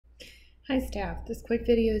Hi staff, this quick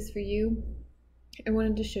video is for you. I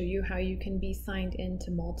wanted to show you how you can be signed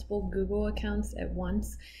into multiple Google accounts at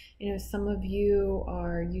once. Some of you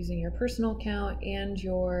are using your personal account and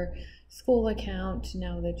your school account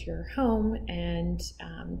now that you're home, and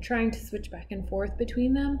trying to switch back and forth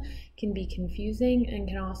between them can be confusing and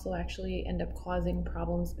can also actually end up causing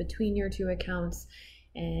problems between your two accounts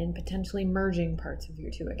and potentially merging parts of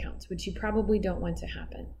your two accounts, which you probably don't want to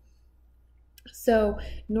happen. So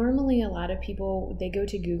normally a lot of people, they go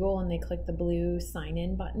to Google and they click the blue sign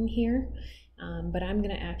in button here, but I'm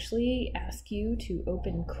going to actually ask you to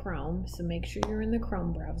open Chrome, so make sure you're in the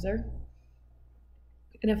Chrome browser.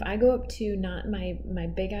 And if I go up to not my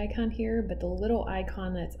big icon here, but the little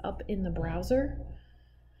icon that's up in the browser,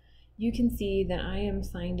 you can see that I am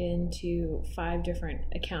signed in to 5 different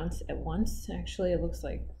accounts at once. Actually, it looks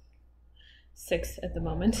like 6 at the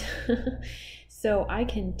moment. So I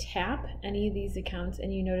can tap any of these accounts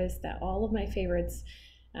and you notice that all of my favorites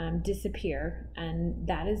disappear, and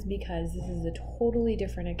that is because this is a totally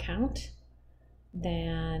different account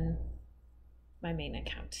than my main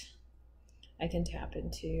account. I can tap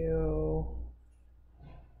into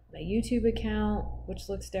my YouTube account, which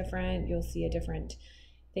looks different. You'll see a different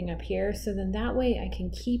thing up here. So then that way I can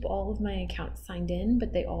keep all of my accounts signed in,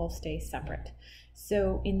 but they all stay separate.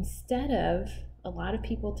 So instead of, a lot of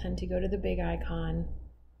people tend to go to the big icon.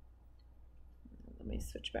 Let me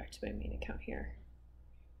switch back to my main account here.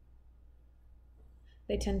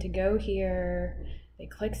 They tend to go here, they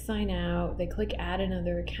click sign out, they click add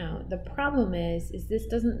another account. The problem is this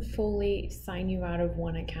doesn't fully sign you out of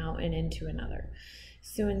one account and into another.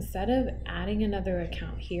 So instead of adding another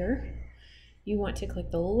account here, you want to click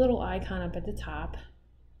the little icon up at the top.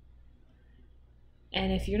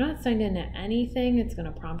 And if you're not signed into anything, it's going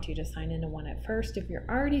to prompt you to sign into one at first. If you're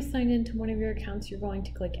already signed into one of your accounts, you're going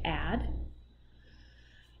to click add.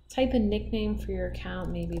 Type a nickname for your account.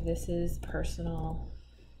 Maybe this is personal.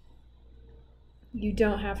 You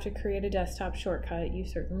don't have to create a desktop shortcut. You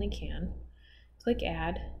certainly can. Click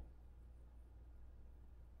add.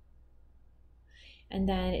 And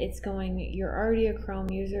then it's going, you're already a Chrome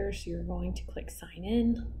user, so you're going to click sign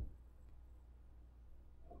in.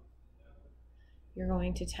 You're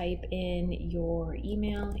going to type in your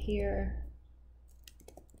email here.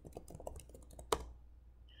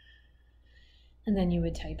 And then you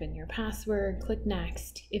would type in your password, click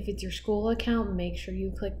next. If it's your school account, make sure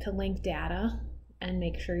you click to link data and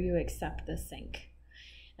make sure you accept the sync.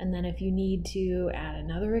 And then if you need to add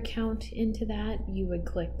another account into that, you would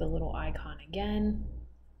click the little icon again,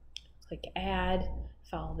 click add,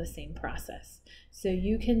 follow the same process. So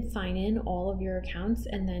you can sign in all of your accounts,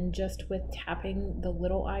 and then just with tapping the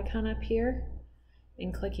little icon up here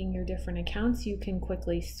and clicking your different accounts, you can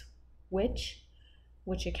quickly switch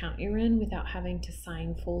which account you're in without having to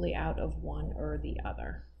sign fully out of one or the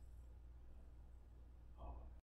other.